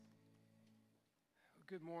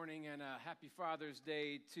Good morning and happy Father's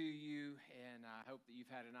Day to you, and I hope that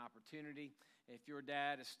you've had an opportunity, if your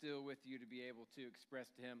dad is still with you, to be able to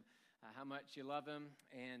express to him how much you love him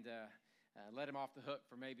and let him off the hook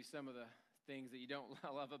for maybe some of the things that you don't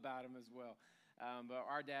love about him as well. But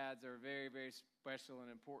our dads are very, very special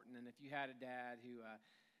and important, and if you had a dad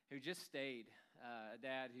who just stayed, a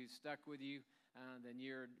dad who stuck with you, then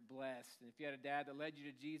you're blessed. And if you had a dad that led you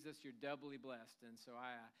to Jesus, you're doubly blessed. And so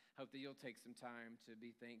I hope that you'll take some time to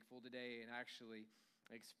be thankful today and actually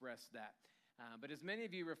express that. But as many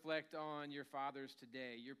of you reflect on your fathers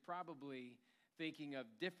today, you're probably thinking of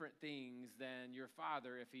different things than your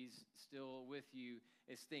father, if he's still with you,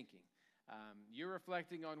 is thinking. You're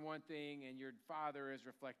reflecting on one thing, and your father is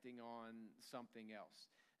reflecting on something else.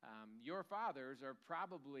 Your fathers are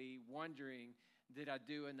probably wondering, did I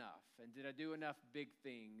do enough? And did I do enough big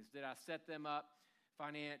things? Did I set them up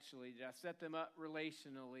financially? Did I set them up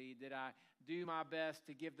relationally? Did I do my best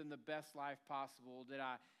to give them the best life possible? Did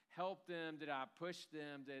I help them? Did I push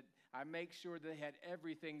them? Did I make sure they had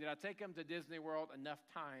everything? Did I take them to Disney World enough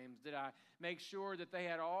times? Did I make sure that they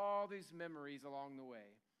had all these memories along the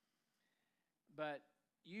way? But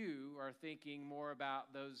you are thinking more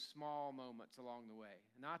about those small moments along the way,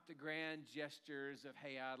 not the grand gestures of,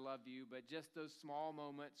 hey, I love you, but just those small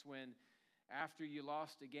moments when after you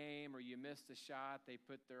lost a game or you missed a shot, they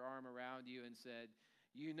put their arm around you and said,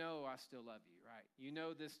 you know I still love you, right? You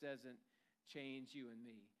know this doesn't change you and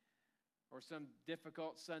me. Or some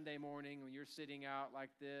difficult Sunday morning when you're sitting out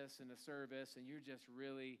like this in a service and you're just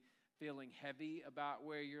really feeling heavy about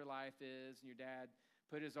where your life is, and your dad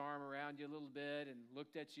put his arm around you a little bit and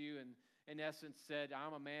looked at you and, in essence, said,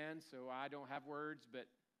 I'm a man, so I don't have words, but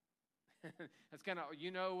that's kind of,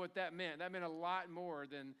 you know what that meant. That meant a lot more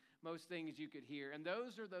than most things you could hear. And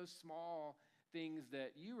those are those small things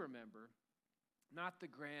that you remember, not the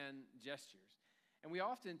grand gestures. And we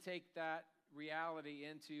often take that reality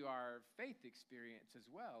into our faith experience as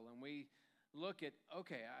well. And we look at,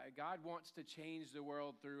 okay, God wants to change the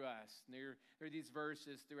world through us. And there are these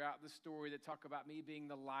verses throughout the story that talk about me being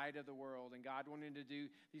the light of the world and God wanting to do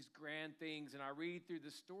these grand things. And I read through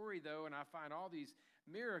the story, though, and I find all these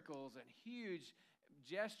miracles and huge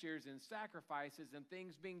gestures and sacrifices and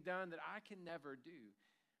things being done that I can never do.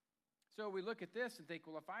 So we look at this and think,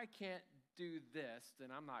 well, if I can't do this, then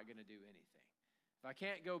I'm not going to do anything. If I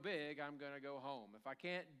can't go big, I'm going to go home. If I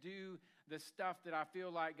can't do the stuff that I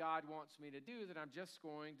feel like God wants me to do, then I'm just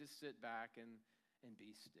going to sit back and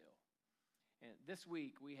be still. And this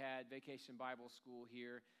week, we had Vacation Bible School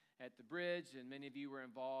here at the Bridge, and many of you were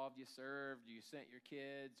involved. You served, you sent your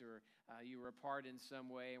kids, or you were a part in some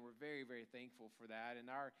way, and we're very, very thankful for that.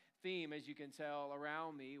 And our theme, as you can tell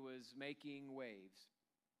around me, was making waves.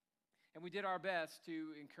 And we did our best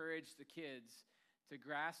to encourage the kids to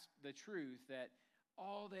grasp the truth that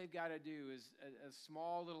all they've got to do is a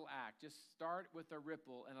small little act. Just start with a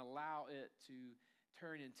ripple and allow it to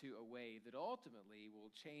turn into a wave that ultimately will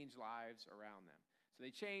change lives around them. So they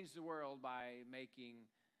changed the world by making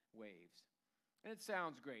waves. And it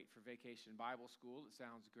sounds great for Vacation Bible School. It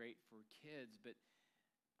sounds great for kids, but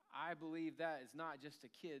I believe that is not just a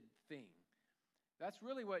kid thing. That's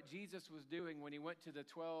really what Jesus was doing when he went to the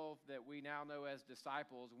 12 that we now know as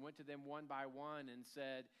disciples and went to them one by one and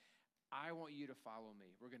said, I want you to follow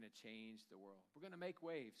me. We're going to change the world. We're going to make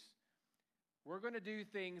waves. We're going to do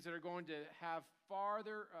things that are going to have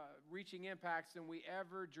farther reaching impacts than we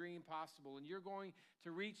ever dreamed possible. And you're going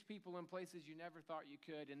to reach people in places you never thought you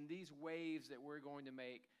could. And these waves that we're going to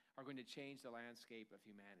make are going to change the landscape of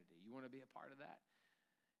humanity. You want to be a part of that?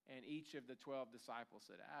 And each of the 12 disciples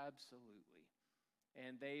said, absolutely.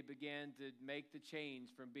 And they began to make the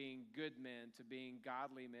change from being good men to being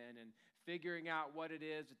godly men and figuring out what it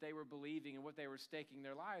is that they were believing and what they were staking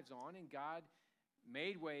their lives on. And God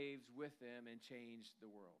made waves with them and changed the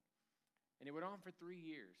world. And it went on for 3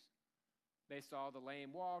 years. They saw the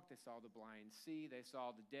lame walk. They saw the blind see. They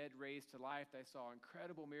saw the dead raised to life. They saw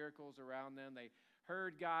incredible miracles around them. They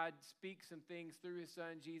heard God speak some things through his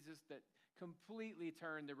son Jesus that completely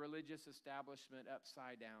turned the religious establishment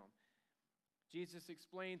upside down. Jesus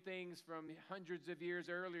explained things from hundreds of years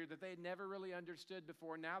earlier that they had never really understood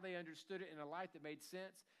before. Now they understood it in a light that made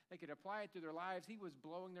sense. They could apply it to their lives. He was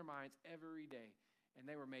blowing their minds every day, and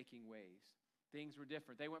they were making waves. Things were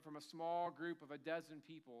different. They went from a small group of a dozen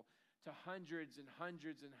people to hundreds and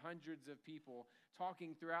hundreds and hundreds of people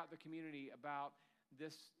talking throughout the community about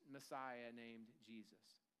this Messiah named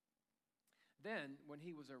Jesus. Then, when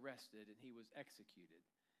he was arrested and he was executed,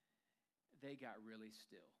 they got really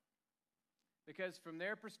still. Because from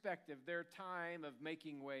their perspective, their time of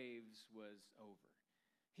making waves was over.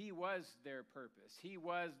 He was their purpose. He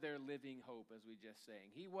was their living hope, as we just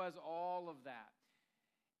sang. He was all of that.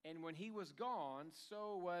 And when he was gone,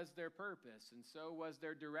 so was their purpose, and so was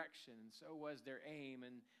their direction, and so was their aim,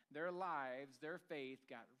 and their lives, their faith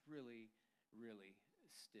got really, really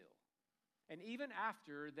still. And even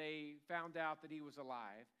after they found out that he was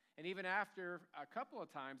alive, and even after a couple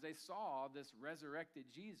of times they saw this resurrected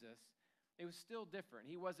Jesus, it was still different.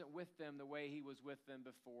 He wasn't with them the way he was with them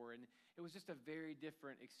before, and it was just a very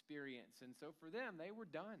different experience. And so for them, they were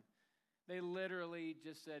done. They literally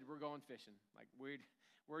just said, we're going fishing. Like,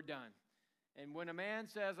 we're done. And when a man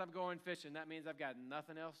says, I'm going fishing, that means I've got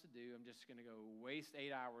nothing else to do. I'm just going to go waste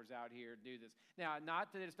 8 hours out here and do this. Now,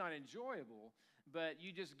 not that it's not enjoyable, but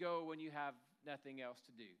you just go when you have nothing else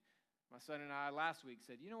to do. My son and I last week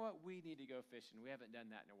said, you know what? We need to go fishing. We haven't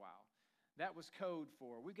done that in a while. That was code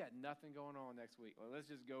for, we've got nothing going on next week. Well, let's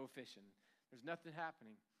just go fishing. There's nothing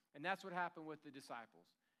happening. And that's what happened with the disciples.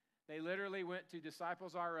 They literally went to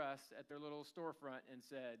Disciples R Us at their little storefront and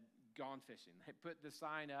said, gone fishing. They put the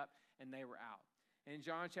sign up and they were out. And in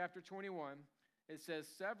John chapter 21, it says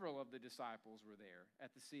several of the disciples were there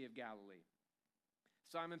at the Sea of Galilee.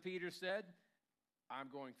 Simon Peter said, I'm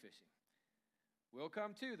going fishing. We'll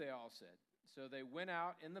come too, they all said. So they went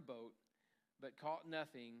out in the boat, but caught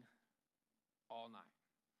nothing all night.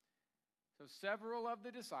 So several of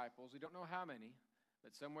the disciples, we don't know how many,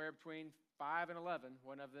 but somewhere between 5 and 11,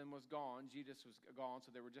 one of them was gone. Judas was gone,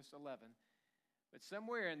 so there were just 11. But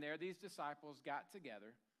somewhere in there, these disciples got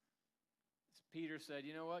together. Peter said,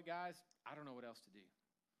 you know what, guys? I don't know what else to do.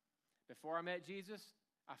 Before I met Jesus,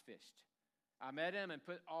 I fished. I met him and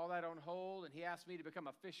put all that on hold, and he asked me to become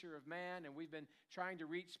a fisher of man, and we've been trying to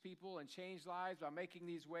reach people and change lives by making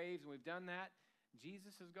these waves, and we've done that.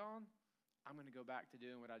 Jesus is gone. I'm going to go back to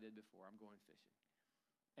doing what I did before. I'm going fishing.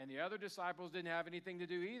 And the other disciples didn't have anything to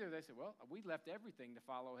do either. They said, well, we left everything to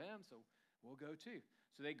follow him, so we'll go too.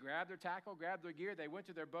 So they grabbed their tackle, grabbed their gear, they went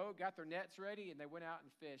to their boat, got their nets ready, and they went out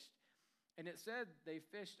and fished. And it said they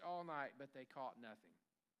fished all night, but they caught nothing.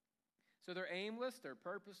 So they're aimless, they're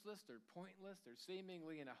purposeless, they're pointless, they're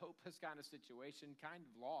seemingly in a hopeless kind of situation, kind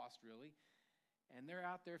of lost, really. And they're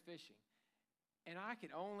out there fishing. And I can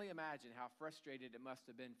only imagine how frustrated it must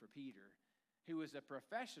have been for Peter, who was a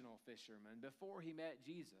professional fisherman before he met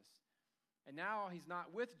Jesus. And now he's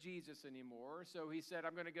not with Jesus anymore, so he said,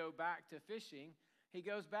 I'm going to go back to fishing. He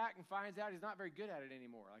goes back and finds out he's not very good at it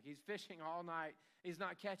anymore. Like, he's fishing all night. He's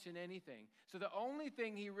not catching anything. So the only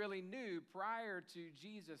thing he really knew prior to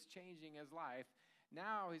Jesus changing his life,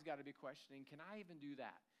 now he's got to be questioning, can I even do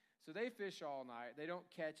that? So they fish all night. They don't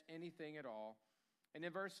catch anything at all. And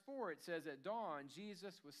in verse 4, it says, at dawn,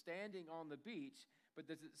 Jesus was standing on the beach, but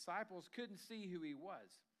the disciples couldn't see who he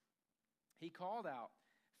was. He called out,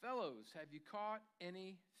 fellows, have you caught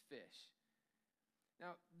any fish?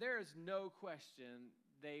 Now, there is no question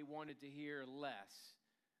they wanted to hear less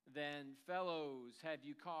than, fellows, have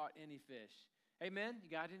you caught any fish? Amen? You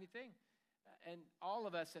got anything? And all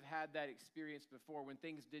of us have had that experience before when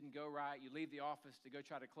things didn't go right. You leave the office to go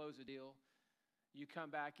try to close a deal. You come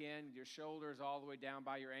back in with your shoulders all the way down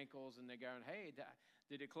by your ankles, and they're going, hey,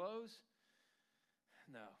 did it close?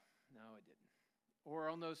 No, it didn't. Or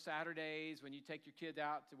on those Saturdays when you take your kid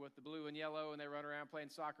out with the blue and yellow and they run around playing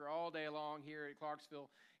soccer all day long here at Clarksville,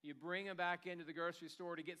 you bring them back into the grocery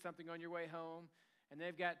store to get something on your way home, and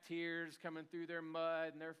they've got tears coming through their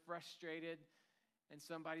mud, and they're frustrated, and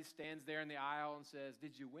somebody stands there in the aisle and says,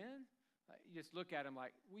 did you win? You just look at them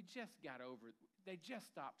like, we just got over it. They just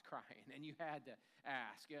stopped crying, and you had to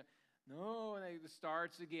ask. No, and it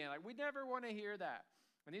starts again. Like, we never want to hear that.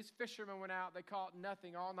 And these fishermen went out, they caught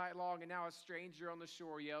nothing all night long, and now a stranger on the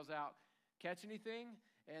shore yells out, catch anything?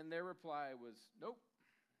 And their reply was, nope,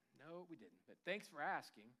 no, we didn't. But thanks for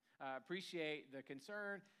asking. I appreciate the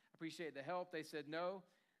concern, appreciate the help. They said no.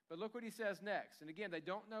 But look what he says next. And again, they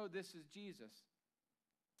don't know this is Jesus.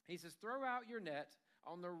 He says, throw out your net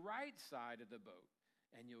on the right side of the boat,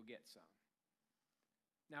 and you'll get some.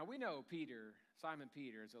 Now, we know Simon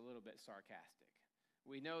Peter is a little bit sarcastic.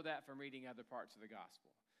 We know that from reading other parts of the gospel.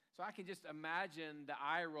 So I can just imagine the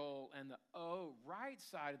eye roll and the, right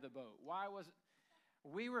side of the boat. Why was it?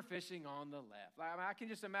 We were fishing on the left. I can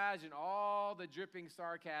just imagine all the dripping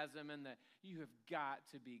sarcasm and the, you have got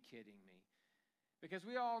to be kidding me. Because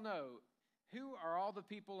we all know, who are all the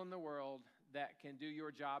people in the world that can do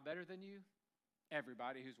your job better than you?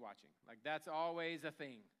 Everybody who's watching. Like, that's always a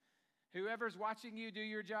thing. Whoever's watching you do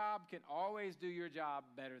your job can always do your job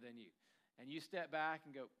better than you. And you step back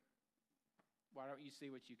and go, why don't you see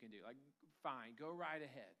what you can do? Like, fine, go right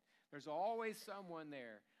ahead. There's always someone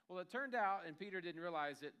there. Well, it turned out, and Peter didn't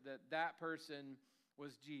realize it, that person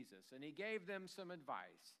was Jesus, and he gave them some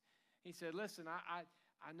advice. He said, listen,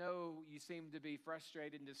 I know you seem to be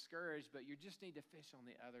frustrated and discouraged, but you just need to fish on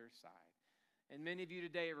the other side. And many of you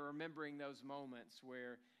today are remembering those moments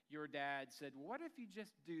where your dad said, what if you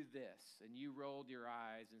just do this? And you rolled your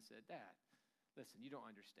eyes and said, Dad, listen, you don't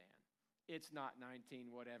understand. It's not 19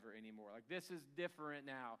 whatever anymore. Like, this is different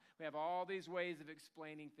now. We have all these ways of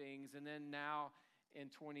explaining things, and then now in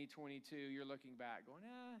 2022, you're looking back going,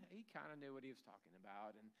 he kind of knew what he was talking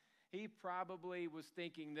about, and he probably was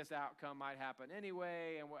thinking this outcome might happen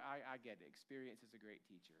anyway, and I get it. Experience is a great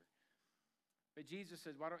teacher. But Jesus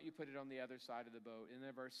says, why don't you put it on the other side of the boat? And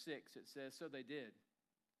in verse 6, it says, so they did.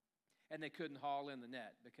 And they couldn't haul in the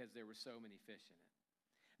net because there were so many fish in it.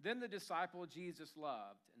 Then the disciple Jesus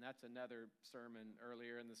loved, and that's another sermon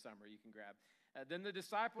earlier in the summer you can grab. Then the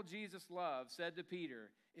disciple Jesus loved said to Peter,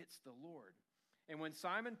 it's the Lord. And when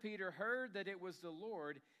Simon Peter heard that it was the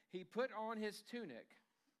Lord, he put on his tunic.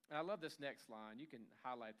 And I love this next line. You can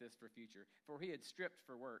highlight this for future. For he had stripped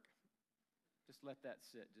for work. Just let that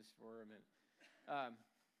sit just for a minute.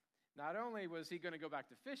 Not only was he going to go back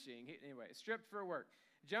to fishing, stripped for work,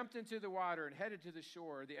 jumped into the water and headed to the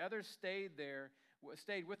shore. The others stayed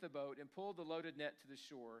with the boat and pulled the loaded net to the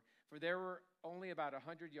shore, for they were only about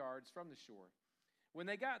 100 yards from the shore. When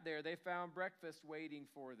they got there, they found breakfast waiting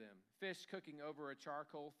for them, fish cooking over a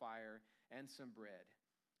charcoal fire and some bread.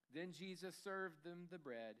 Then Jesus served them the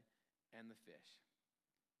bread and the fish.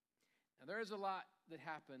 Now, there's a lot that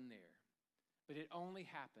happened there, but it only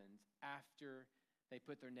happened after they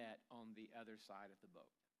put their net on the other side of the boat.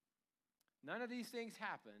 None of these things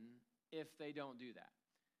happen if they don't do that.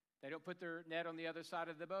 They don't put their net on the other side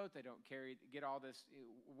of the boat. They don't get all this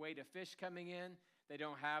weight of fish coming in. They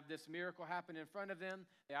don't have this miracle happen in front of them.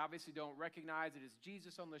 They obviously don't recognize it as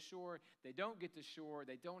Jesus on the shore. They don't get to shore.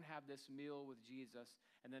 They don't have this meal with Jesus.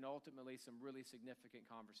 And then ultimately some really significant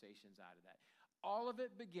conversations out of that. All of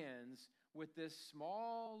it begins with this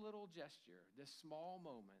small little gesture, this small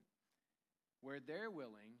moment where they're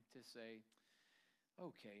willing to say,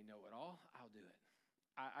 okay, know-it-all, I'll do it.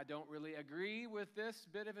 I don't really agree with this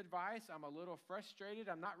bit of advice. I'm a little frustrated.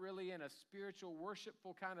 I'm not really in a spiritual,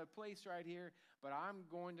 worshipful kind of place right here, but I'm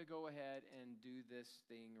going to go ahead and do this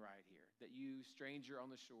thing right here that you, stranger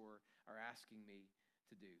on the shore, are asking me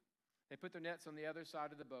to do. They put their nets on the other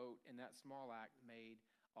side of the boat, and that small act made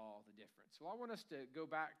all the difference. So I want us to go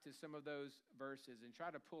back to some of those verses and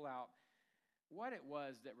try to pull out what it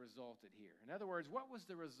was that resulted here. In other words, what was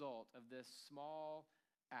the result of this small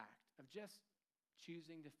act of just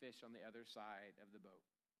choosing to fish on the other side of the boat?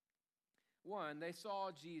 One, they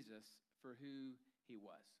saw Jesus for who he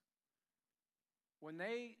was. When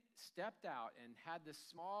they stepped out and had this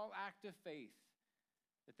small act of faith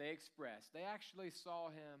that they expressed, they actually saw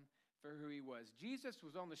him for who he was. Jesus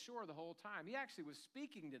was on the shore the whole time. He actually was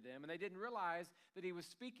speaking to them, and they didn't realize that he was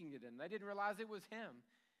speaking to them. They didn't realize it was him.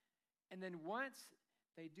 And then once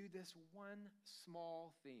they do this one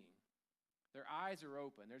small thing, their eyes are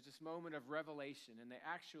open. There's this moment of revelation, and they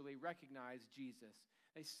actually recognize Jesus.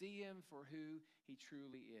 They see him for who he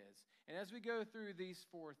truly is. And as we go through these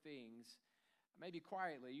four things, maybe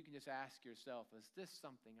quietly, you can just ask yourself, is this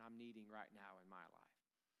something I'm needing right now in my life?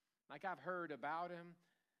 Like, I've heard about him.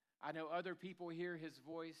 I know other people hear his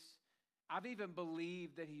voice. I've even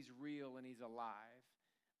believed that he's real and he's alive.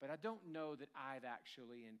 But I don't know that I've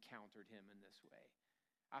actually encountered him in this way.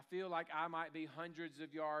 I feel like I might be hundreds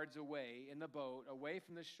of yards away in the boat, away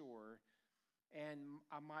from the shore, and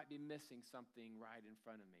I might be missing something right in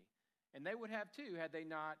front of me. And they would have too, had they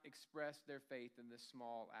not expressed their faith in this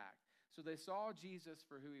small act. So they saw Jesus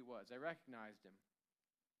for who he was. They recognized him.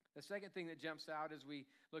 The second thing that jumps out as we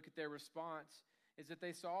look at their response is that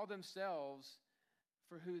they saw themselves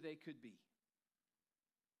for who they could be.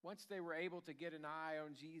 Once they were able to get an eye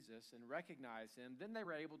on Jesus and recognize him, then they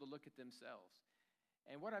were able to look at themselves.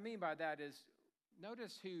 And what I mean by that is,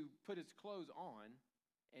 notice who put his clothes on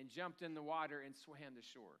and jumped in the water and swam to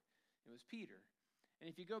shore. It was Peter. And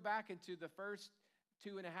if you go back into the first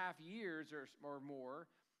 2.5 years or more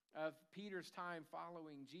of Peter's time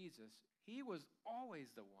following Jesus, he was always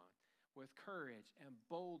the one with courage and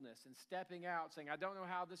boldness and stepping out, saying, I don't know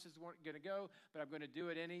how this is going to go, but I'm going to do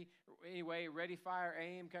it anyway, ready, fire,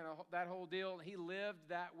 aim, kind of that whole deal. He lived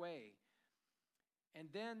that way. And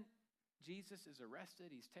then Jesus is arrested,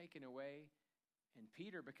 he's taken away, and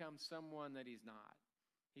Peter becomes someone that he's not.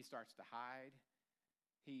 He starts to hide.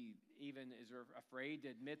 He even is afraid to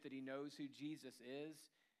admit that he knows who Jesus is.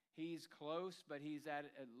 He's close, but he's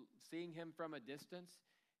seeing him from a distance.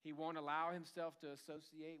 He won't allow himself to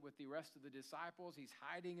associate with the rest of the disciples. He's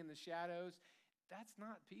hiding in the shadows. That's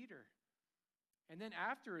not Peter. And then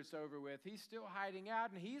after it's over with, he's still hiding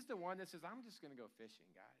out, and he's the one that says, I'm just going to go fishing,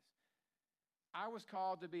 guys. I was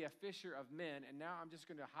called to be a fisher of men, and now I'm just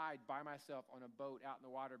going to hide by myself on a boat out in the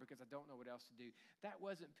water because I don't know what else to do. That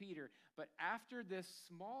wasn't Peter. But after this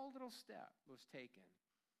small little step was taken,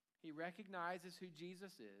 he recognizes who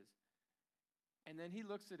Jesus is, and then he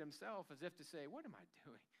looks at himself as if to say, what am I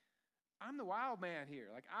doing? I'm the wild man here.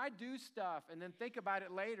 Like, I do stuff and then think about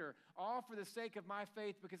it later, all for the sake of my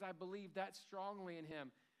faith because I believe that strongly in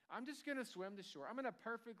him. I'm just going to swim to shore. I'm in a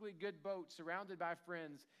perfectly good boat surrounded by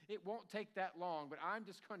friends. It won't take that long, but I'm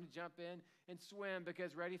just going to jump in and swim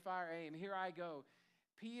because ready, fire, aim. Here I go.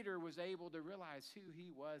 Peter was able to realize who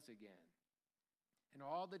he was again. And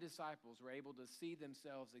all the disciples were able to see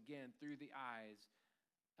themselves again through the eyes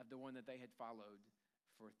of the one that they had followed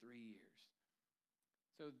for 3 years.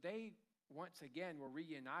 So they once again were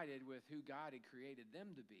reunited with who God had created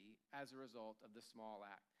them to be as a result of the small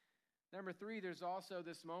act. Number 3, there's also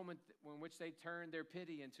this moment in which they turned their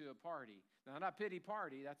pity into a party. Now, not pity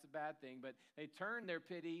party, that's a bad thing, but they turned their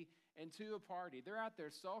pity into a party. They're out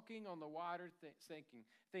there sulking on the water,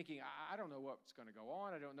 thinking, I don't know what's going to go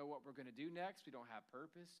on. I don't know what we're going to do next. We don't have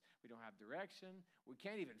purpose. We don't have direction. We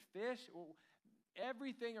can't even fish.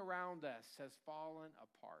 Everything around us has fallen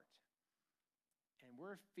apart. And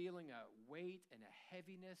we're feeling a weight and a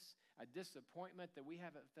heaviness, a disappointment that we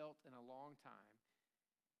haven't felt in a long time.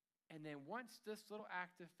 And then once this little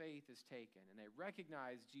act of faith is taken and they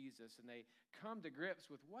recognize Jesus and they come to grips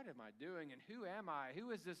with what am I doing and who am I?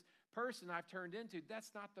 Who is this person I've turned into?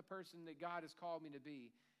 That's not the person that God has called me to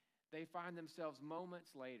be. They find themselves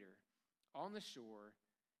moments later on the shore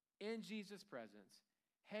in Jesus' presence,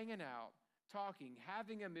 hanging out, talking,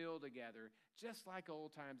 having a meal together, just like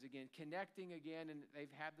old times again, connecting again, and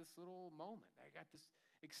they've had this little moment. They got this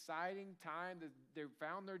exciting time that they've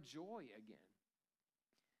found their joy again.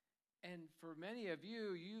 And for many of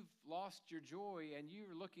you, you've lost your joy, and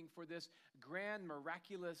you're looking for this grand,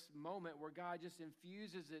 miraculous moment where God just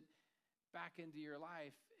infuses it back into your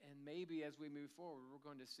life. And maybe as we move forward, we're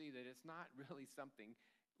going to see that it's not really something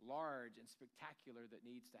large and spectacular that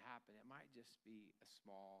needs to happen. It might just be a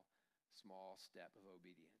small step of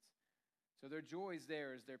obedience. So their joy is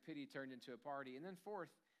there as their pity turned into a party. And then fourth,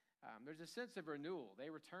 there's a sense of renewal. They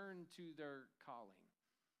return to their calling.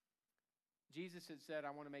 Jesus had said,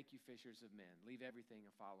 I want to make you fishers of men. Leave everything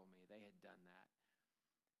and follow me. They had done that.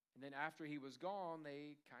 And then after he was gone,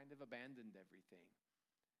 they kind of abandoned everything.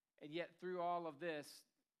 And yet through all of this,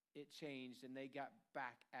 it changed and they got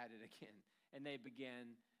back at it again. And they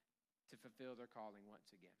began to fulfill their calling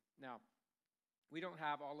once again. Now, we don't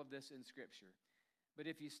have all of this in Scripture.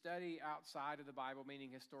 But if you study outside of the Bible,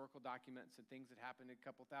 meaning historical documents and things that happened a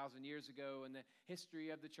couple thousand years ago in the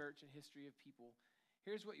history of the church and history of people,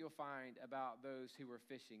 here's what you'll find about those who were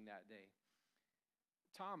fishing that day.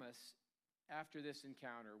 Thomas, after this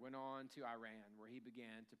encounter, went on to Iran, where he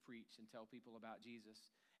began to preach and tell people about Jesus,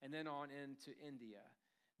 and then on into India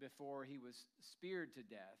before he was speared to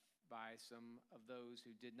death by some of those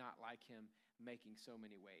who did not like him making so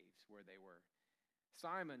many waves where they were.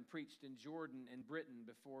 Simon preached in Jordan and Britain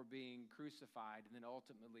before being crucified and then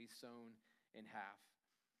ultimately sewn in half.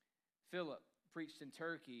 Philip preached in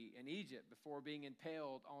Turkey and Egypt before being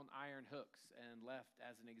impaled on iron hooks and left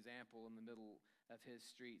as an example in the middle of his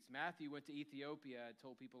streets. Matthew went to Ethiopia and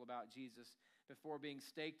told people about Jesus before being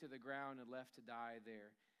staked to the ground and left to die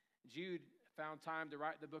there. Jude found time to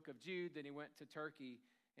write the book of Jude, then he went to Turkey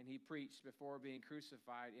and he preached before being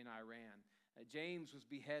crucified in Iran. James was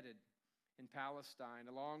beheaded in Palestine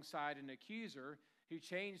alongside an accuser who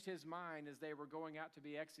changed his mind as they were going out to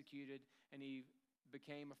be executed, and he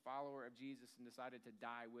became a follower of Jesus and decided to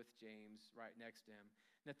die with James right next to him.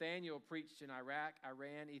 Nathanael preached in Iraq,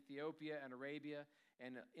 Iran, Ethiopia, and Arabia,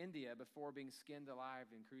 and India before being skinned alive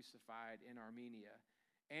and crucified in Armenia.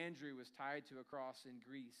 Andrew was tied to a cross in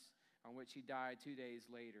Greece, on which he died 2 days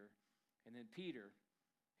later. And then Peter,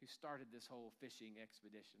 who started this whole fishing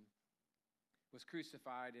expedition, was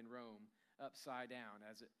crucified in Rome upside down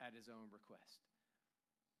at his own request.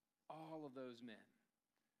 All of those men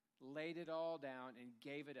laid it all down and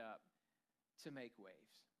gave it up to make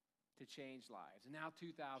waves, to change lives. And now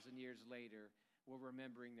 2,000 years later, we're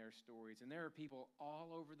remembering their stories. And there are people all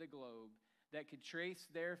over the globe that could trace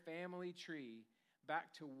their family tree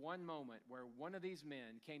back to one moment where one of these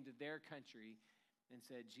men came to their country and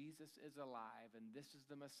said, Jesus is alive, and this is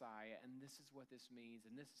the Messiah, and this is what this means,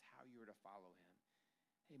 and this is how you are to follow him.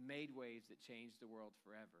 They made waves that changed the world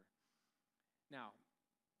forever. Now,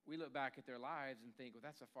 we look back at their lives and think, well,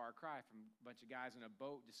 that's a far cry from a bunch of guys in a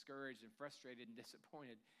boat, discouraged and frustrated and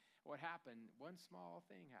disappointed. What happened? One small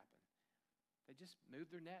thing happened. They just move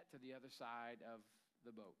their net to the other side of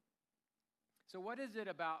the boat. So what is it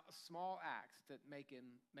about small acts that make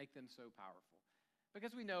them so powerful?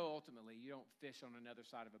 Because we know ultimately you don't fish on another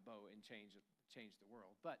side of a boat and change the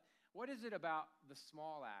world. But what is it about the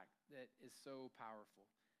small act that is so powerful?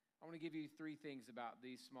 I want to give you 3 things about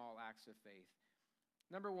these small acts of faith.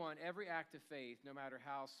 Number 1, every act of faith, no matter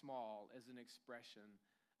how small, is an expression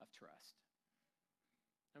of trust.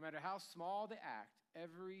 No matter how small the act,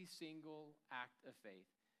 every single act of faith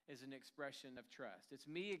is an expression of trust. It's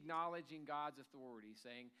me acknowledging God's authority,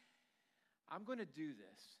 saying, I'm going to do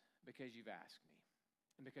this because you've asked me,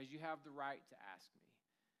 and because you have the right to ask me,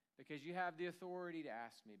 because you have the authority to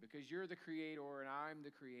ask me, because you're the creator and I'm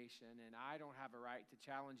the creation, and I don't have a right to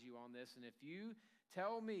challenge you on this. And if you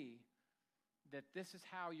tell me that this is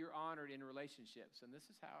how you're honored in relationships, and this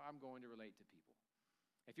is how I'm going to relate to people.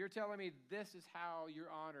 If you're telling me this is how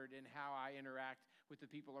you're honored in how I interact with the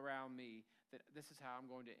people around me, that this is how I'm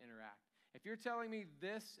going to interact. If you're telling me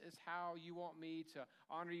this is how you want me to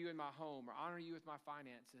honor you in my home or honor you with my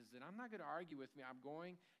finances, then I'm not going to argue with me. I'm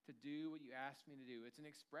going to do what you asked me to do. It's an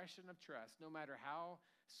expression of trust, no matter how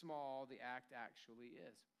small the act actually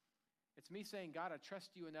is. It's me saying, God, I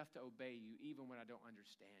trust you enough to obey you even when I don't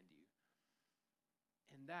understand you.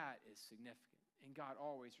 And that is significant. And God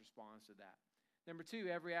always responds to that. Number 2,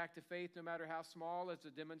 every act of faith, no matter how small, is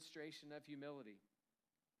a demonstration of humility.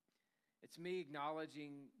 It's me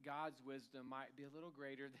acknowledging God's wisdom might be a little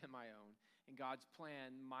greater than my own, and God's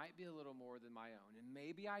plan might be a little more than my own. And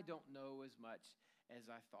maybe I don't know as much as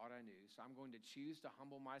I thought I knew, so I'm going to choose to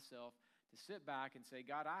humble myself, to sit back and say,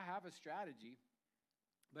 God, I have a strategy,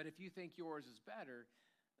 but if you think yours is better,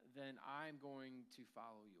 then I'm going to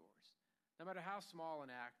follow yours, no matter how small an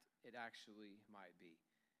act it actually might be.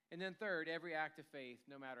 And then 3rd, every act of faith,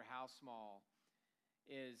 no matter how small,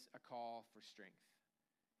 is a call for strength.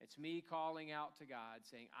 It's me calling out to God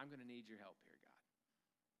saying, I'm going to need your help here, God.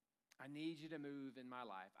 I need you to move in my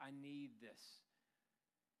life. I need this.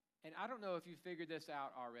 And I don't know if you figured this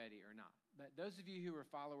out already or not, but those of you who are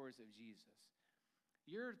followers of Jesus,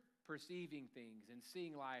 you're perceiving things and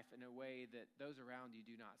seeing life in a way that those around you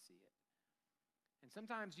do not see it. And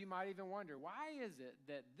sometimes you might even wonder, why is it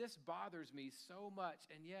that this bothers me so much,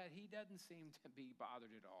 and yet he doesn't seem to be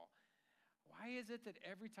bothered at all? Why is it that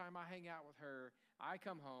every time I hang out with her, I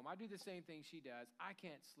come home, I do the same thing she does, I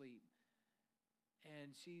can't sleep,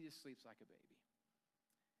 and she just sleeps like a baby?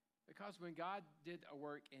 Because when God did a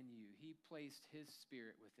work in you, he placed his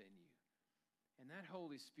Spirit within you. And that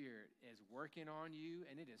Holy Spirit is working on you,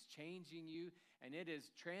 and it is changing you, and it is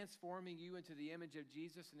transforming you into the image of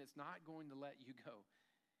Jesus, and it's not going to let you go.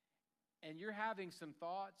 And you're having some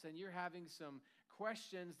thoughts, and you're having some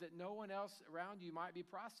questions that no one else around you might be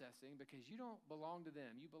processing because you don't belong to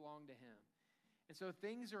them. You belong to him. And so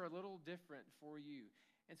things are a little different for you.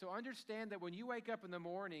 And so understand that when you wake up in the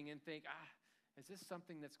morning and think, is this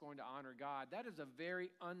something that's going to honor God? That is a very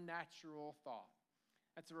unnatural thought.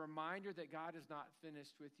 That's a reminder that God is not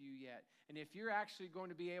finished with you yet. And if you're actually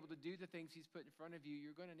going to be able to do the things he's put in front of you,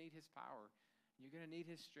 you're going to need his power. You're going to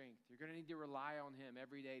need his strength. You're going to need to rely on him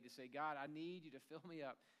every day to say, God, I need you to fill me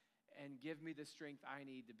up and give me the strength I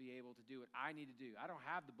need to be able to do what I need to do. I don't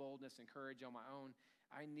have the boldness and courage on my own.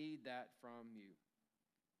 I need that from you.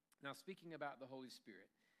 Now, speaking about the Holy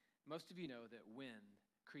Spirit, most of you know that wind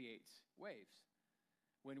creates waves.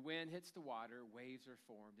 When wind hits the water, waves are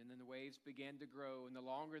formed, and then the waves begin to grow, and the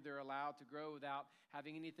longer they're allowed to grow without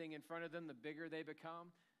having anything in front of them, the bigger they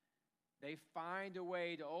become. They find a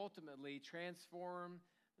way to ultimately transform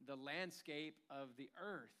the landscape of the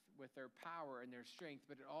earth with their power and their strength,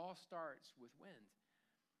 but it all starts with wind.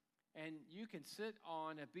 And you can sit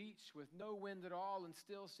on a beach with no wind at all and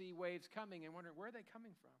still see waves coming and wonder, where are they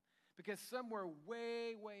coming from? Because somewhere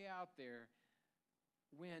way, way out there,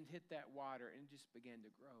 wind hit that water and just began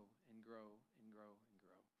to grow and grow and grow and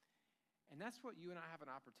grow. And that's what you and I have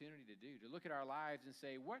an opportunity to do, to look at our lives and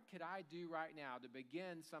say, what could I do right now to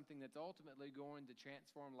begin something that's ultimately going to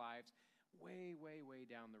transform lives way, way, way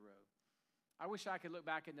down the road? I wish I could look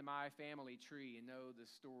back into my family tree and know the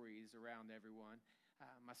stories around everyone.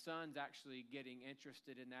 My son's actually getting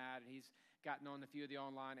interested in that, and he's gotten on a few of the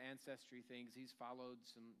online ancestry things. He's followed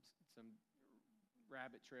some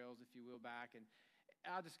rabbit trails, if you will, back, and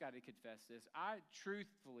I just got to confess this. I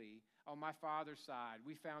truthfully, on my father's side,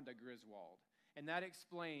 we found a Griswold, and that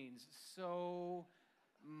explains so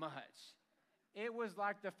much. It was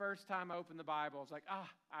like the first time I opened the Bible, I was like,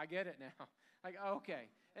 I get it now. Like, okay,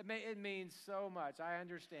 it means so much. I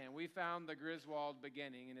understand. We found the Griswold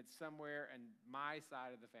beginning, and it's somewhere in my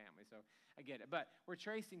side of the family, so I get it. But we're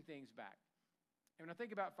tracing things back. And when I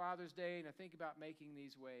think about Father's Day, and I think about making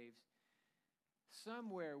these waves,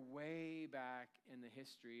 somewhere way back in the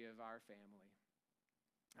history of our family.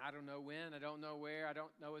 I don't know when, I don't know where, I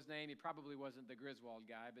don't know his name. He probably wasn't the Griswold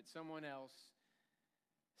guy, but someone else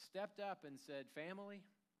stepped up and said, family,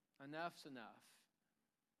 enough's enough.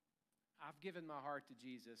 I've given my heart to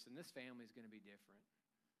Jesus, and this family's going to be different.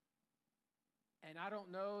 And I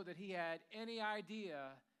don't know that he had any idea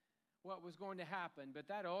what was going to happen, but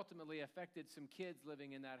that ultimately affected some kids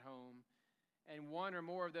living in that home. And one or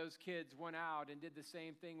more of those kids went out and did the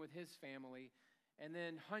same thing with his family. And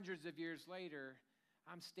then hundreds of years later,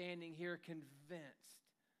 I'm standing here convinced,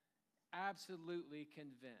 absolutely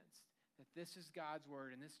convinced, that this is God's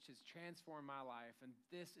word and this has transformed my life and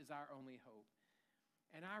this is our only hope.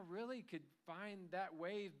 And I really could find that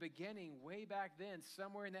wave beginning way back then,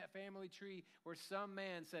 somewhere in that family tree where some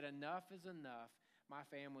man said, enough is enough. My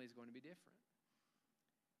family is going to be different.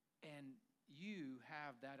 And you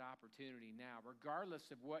have that opportunity now,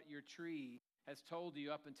 regardless of what your tree has told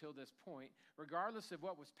you up until this point, regardless of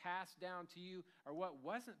what was passed down to you or what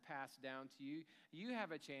wasn't passed down to you, you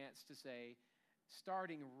have a chance to say,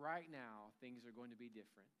 starting right now, things are going to be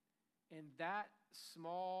different. And that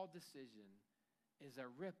small decision is a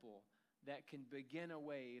ripple that can begin a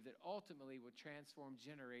wave that ultimately will transform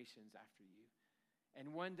generations after you.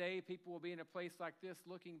 And one day people will be in a place like this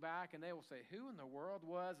looking back and they will say, who in the world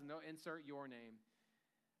was, and they'll insert your name.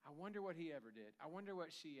 I wonder what he ever did. I wonder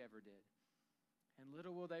what she ever did. And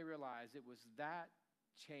little will they realize it was that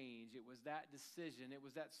change, it was that decision, it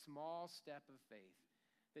was that small step of faith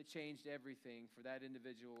that changed everything for that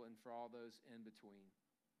individual and for all those in between.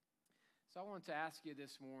 So I want to ask you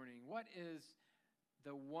this morning, what is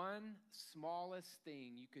the one smallest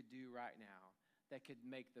thing you could do right now that could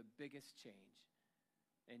make the biggest change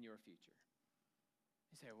in your future?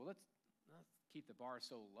 You say, well, let's keep the bar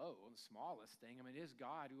so low on the smallest thing. I mean, it is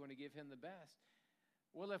God. We want to give him the best.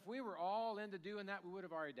 Well, if we were all into doing that, we would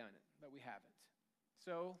have already done it, but we haven't.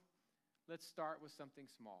 So let's start with something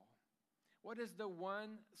small. What is the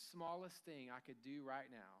one smallest thing I could do right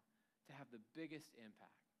now to have the biggest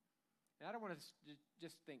impact? And I don't want to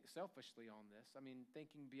just think selfishly on this. I mean,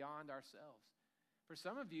 thinking beyond ourselves. For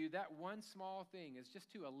some of you, that one small thing is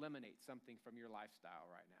just to eliminate something from your lifestyle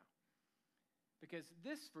right now. Because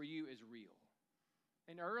this for you is real.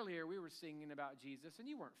 And earlier we were singing about Jesus, and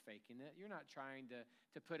you weren't faking it. You're not trying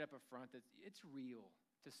to put up a front. It's real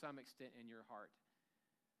to some extent in your heart.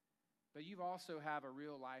 But you also have a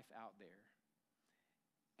real life out there.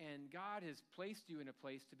 And God has placed you in a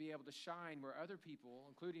place to be able to shine where other people,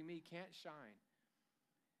 including me, can't shine.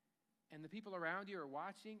 And the people around you are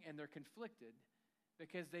watching, and they're conflicted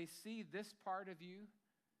because they see this part of you,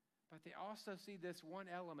 but they also see this one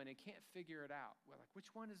element and can't figure it out. Well, like, which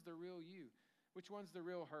one is the real you? Which one's the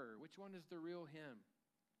real her? Which one is the real him?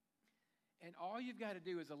 And all you've got to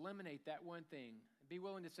do is eliminate that one thing. Be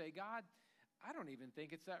willing to say, God, I don't even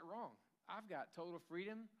think it's that wrong. I've got total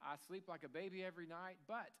freedom. I sleep like a baby every night.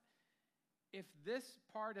 But if this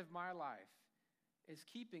part of my life is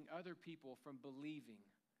keeping other people from believing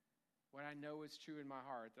what I know is true in my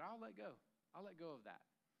heart, then I'll let go. I'll let go of that.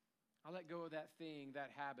 I'll let go of that thing,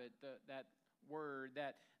 that habit, that word,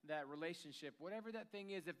 that relationship, whatever that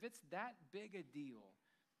thing is. If it's that big a deal,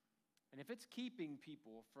 and if it's keeping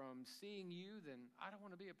people from seeing you, then I don't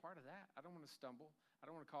want to be a part of that. I don't want to stumble. I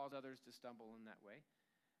don't want to cause others to stumble in that way.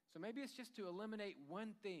 So maybe it's just to eliminate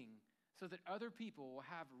one thing so that other people will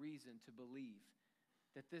have reason to believe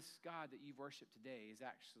that this God that you've worshiped today is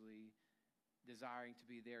actually desiring to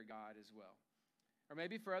be their God as well. Or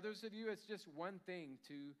maybe for others of you, it's just one thing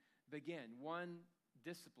to begin, one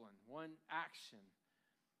discipline, one action.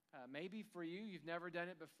 Maybe for you, you've never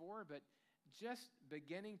done it before, but just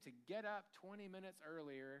beginning to get up 20 minutes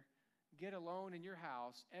earlier, get alone in your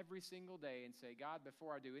house every single day and say, God,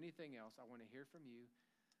 before I do anything else, I want to hear from you.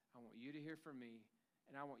 I want you to hear from me,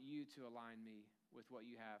 and I want you to align me with what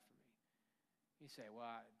you have for me. You say,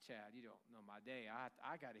 well, Chad, you don't know my day.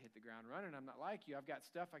 I got to hit the ground running. I'm not like you. I've got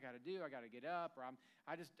stuff I got to do. I got to get up, or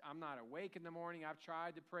I'm not awake in the morning. I've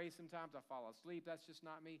tried to pray sometimes. I fall asleep. That's just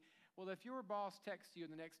not me. Well, if your boss texts you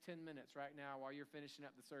in the next 10 minutes right now while you're finishing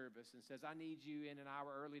up the service and says, I need you in an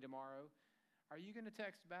hour early tomorrow, are you going to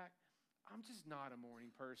text back? I'm just not a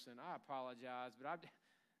morning person. I apologize, but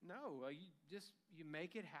no, you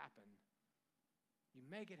make it happen. You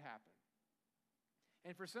make it happen.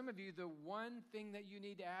 And for some of you, the one thing that you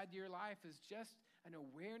need to add to your life is just an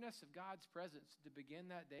awareness of God's presence to begin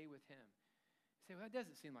that day with him. You say, well, that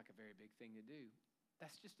doesn't seem like a very big thing to do.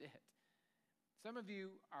 That's just it. Some of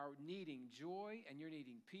you are needing joy, and you're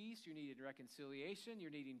needing peace, you're needing reconciliation, you're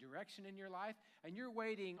needing direction in your life, and you're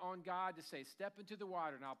waiting on God to say, step into the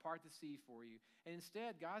water and I'll part the sea for you. And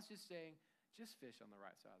instead, God's just saying, just fish on the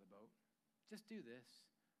right side of the boat. Just do this.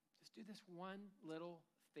 Just do this one little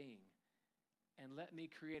thing, and let me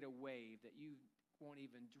create a wave that you won't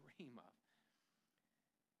even dream of.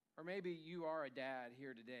 Or maybe you are a dad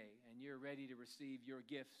here today, and you're ready to receive your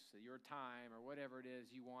gifts, your time, or whatever it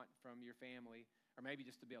is you want from your family, or maybe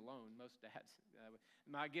just to be alone. Most dads,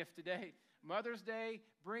 my gift today, Mother's Day,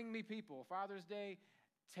 bring me people. Father's Day,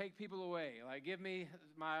 take people away. Like, give me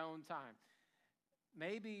my own time.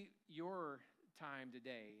 Maybe your time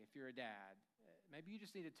today, if you're a dad, maybe you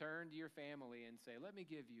just need to turn to your family and say, let me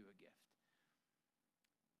give you a gift.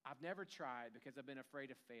 I've never tried because I've been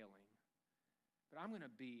afraid of failing. But I'm going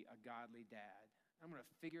to be a godly dad. I'm going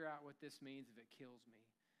to figure out what this means if it kills me.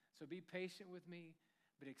 So be patient with me,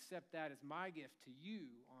 but accept that as my gift to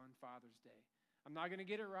you on Father's Day. I'm not going to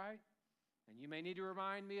get it right, and you may need to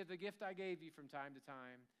remind me of the gift I gave you from time to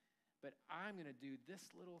time, but I'm going to do this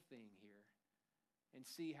little thing here and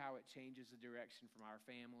see how it changes the direction from our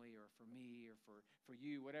family or for me or for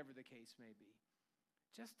you, whatever the case may be.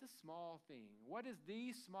 Just a small thing. What is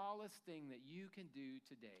the smallest thing that you can do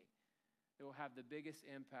today that will have the biggest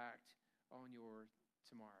impact on your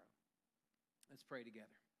tomorrow? Let's pray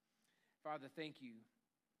together. Father, thank you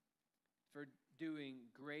for doing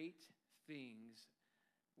great things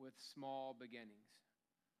with small beginnings.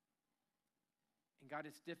 And God,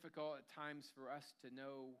 it's difficult at times for us to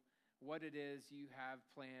know what it is you have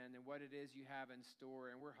planned and what it is you have in store.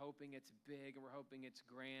 And we're hoping it's big, and we're hoping it's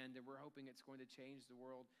grand, and we're hoping it's going to change the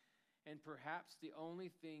world. And perhaps the only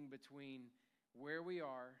thing between where we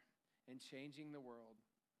are and changing the world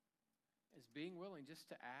is being willing just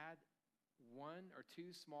to add one or two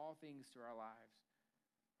small things to our lives,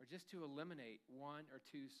 or just to eliminate one or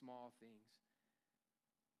two small things.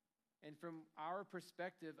 And from our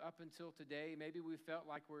perspective up until today, maybe we felt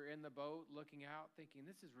like we're in the boat looking out thinking,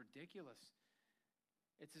 this is ridiculous.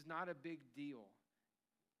 This is not a big deal.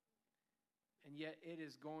 And yet it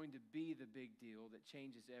is going to be the big deal that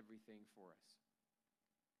changes everything for us.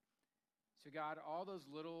 So God, all those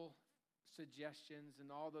little suggestions and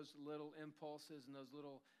all those little impulses and those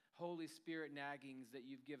little Holy Spirit naggings that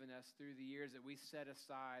you've given us through the years that we set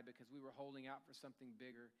aside because we were holding out for something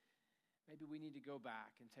bigger, maybe we need to go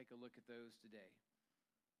back and take a look at those today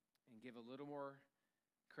and give a little more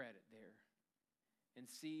credit there and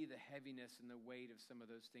see the heaviness and the weight of some of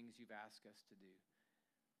those things you've asked us to do.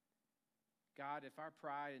 God, if our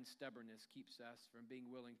pride and stubbornness keeps us from being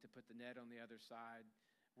willing to put the net on the other side,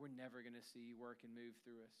 we're never going to see you work and move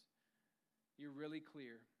through us. You're really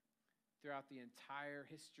clear throughout the entire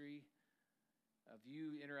history of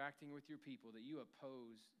you interacting with your people that you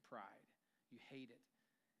oppose pride. You hate it.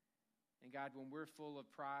 And God, when we're full of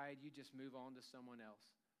pride, you just move on to someone else.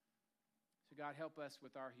 So God, help us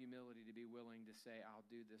with our humility to be willing to say, I'll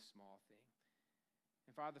do this small thing.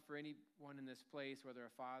 And Father, for anyone in this place, whether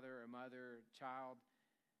a father, a mother, a child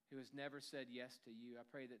who has never said yes to you, I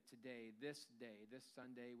pray that today, this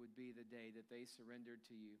Sunday would be the day that they surrendered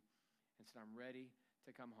to you and said, I'm ready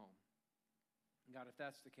to come home. And God, if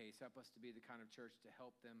that's the case, help us to be the kind of church to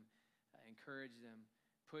help them, encourage them,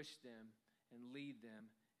 push them, and lead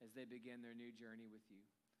them as they begin their new journey with you.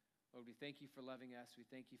 Lord, we thank you for loving us. We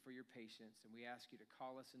thank you for your patience, and we ask you to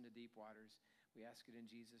call us into deep waters. We ask it in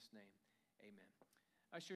Jesus' name. Amen.